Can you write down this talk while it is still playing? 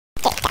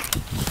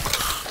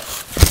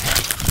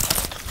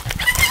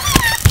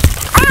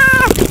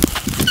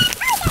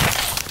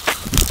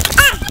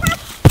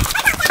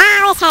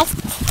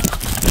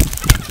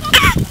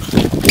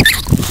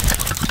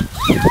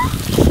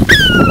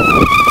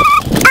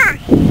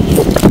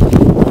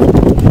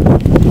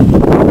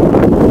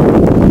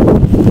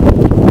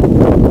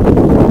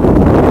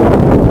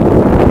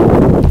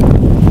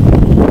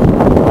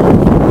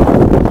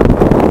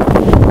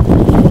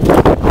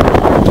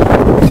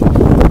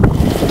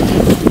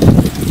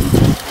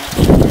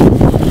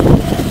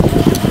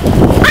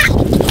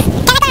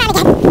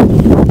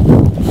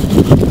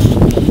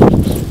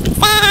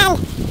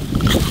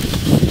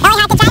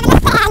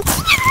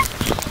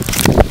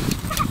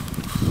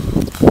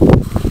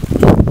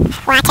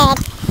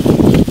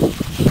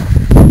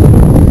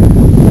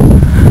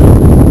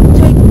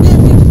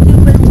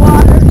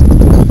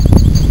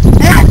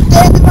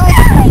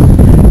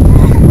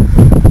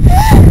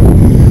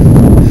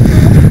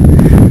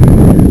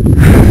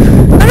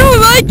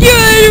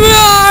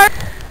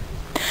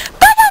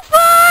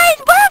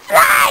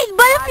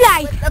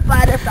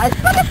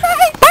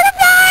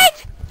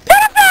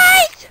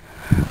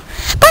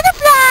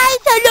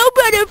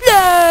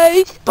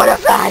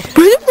Butterflies!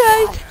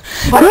 Butterflies!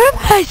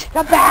 Butterflies!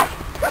 Come back!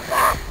 Come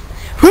back!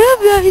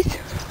 Butterflies!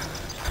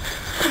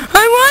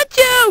 I want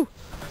you!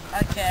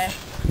 Okay.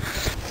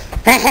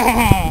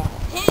 Hey,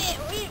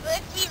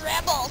 let's be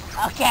rebels.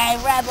 Okay,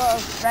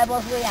 rebels.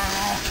 Rebels we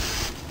are.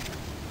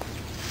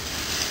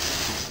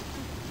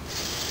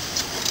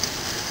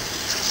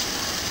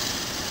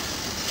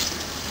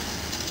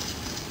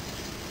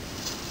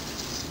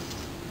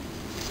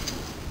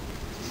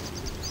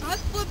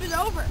 Let's flip it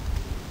over.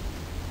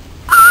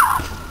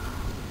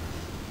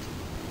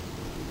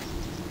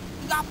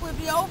 You gotta flip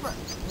it over.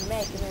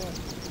 Making it.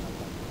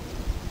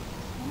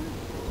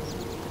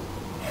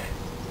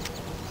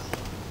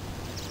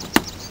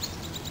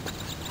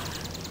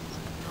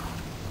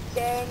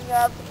 King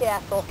of the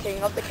castle,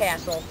 king of the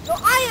castle. No,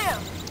 I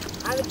am.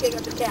 I'm the king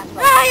of the castle.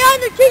 Hey, I'm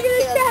the king of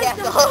the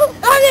castle.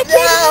 I'm the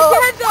king of the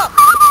castle.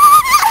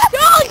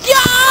 Don't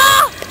ya!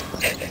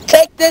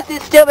 Take this, you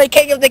stupid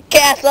king of the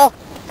castle.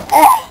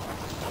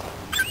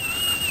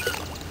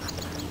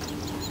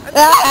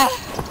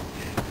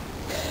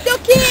 Still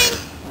king.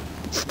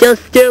 Still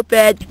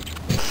stupid.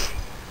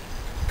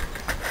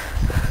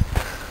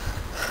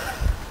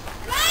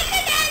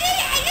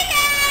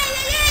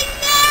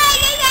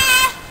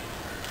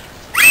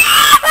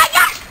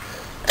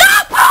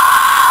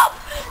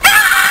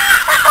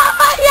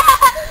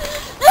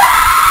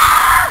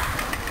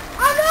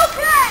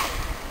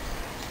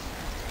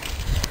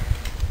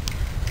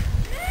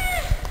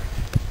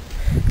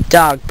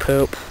 Dog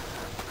poop.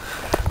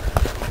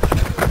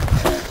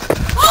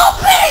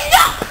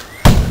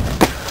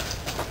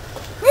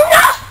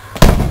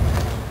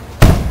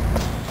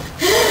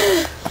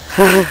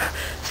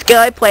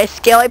 Scary place,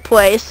 scary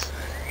place.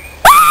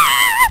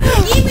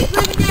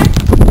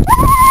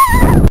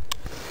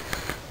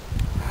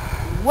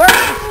 Work,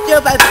 you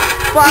stupid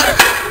fuck,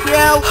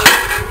 you!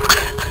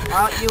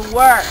 Oh, you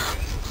work.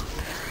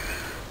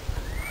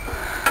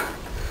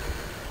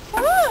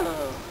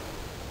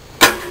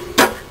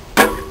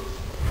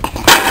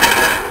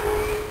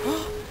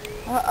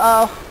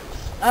 Uh-oh.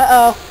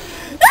 Uh-oh.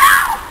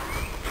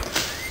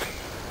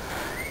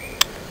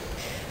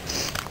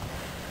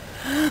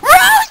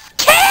 Rose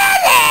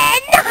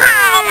cannon!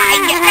 Oh my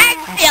god,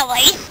 that's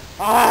silly.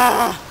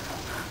 Ah.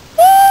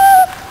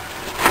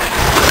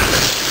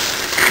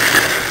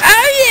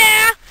 Oh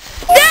yeah!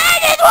 That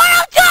is what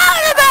I'm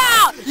talking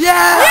about!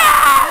 Yeah!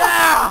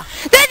 Yeah!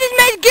 That just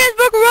made Guinness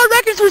Book of World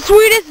Records for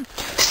sweetest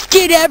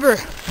skid ever.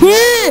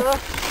 Yeah.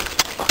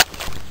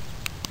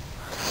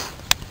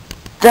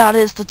 That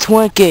is the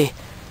Twinkie.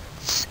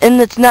 It's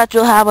in its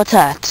natural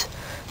habitat.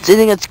 It's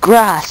eating its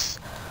grass.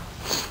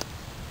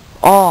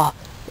 Oh,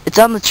 it's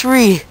on the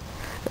tree.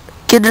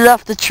 Get it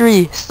off the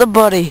tree.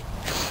 Somebody.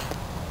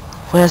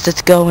 Where's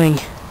it going?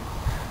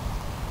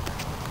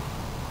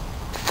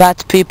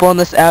 Fat people in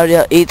this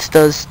area eats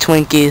those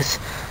Twinkies.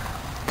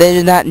 They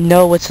do not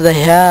know what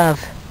they have.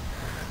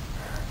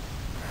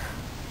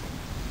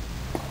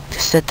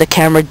 Just set the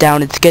camera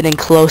down. It's getting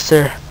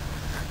closer.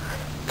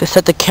 Just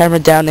set the camera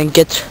down and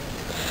get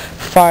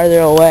farther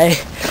away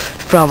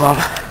from them.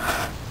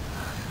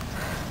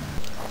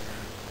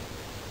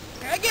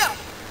 There I go.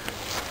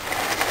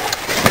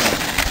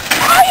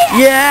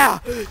 Yeah!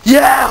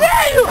 Yeah!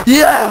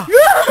 Yeah!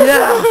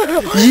 Yeah!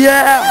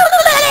 Yeah!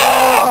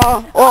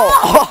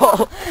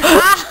 Oh!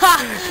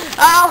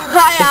 Oh,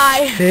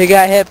 hi. He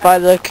got hit by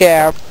the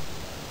car.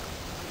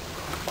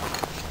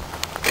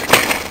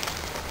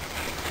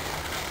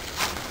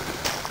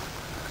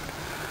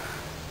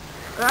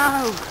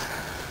 Oh.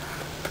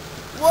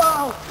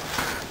 Whoa.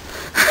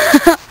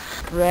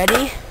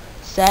 Ready,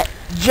 set,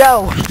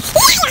 Joe!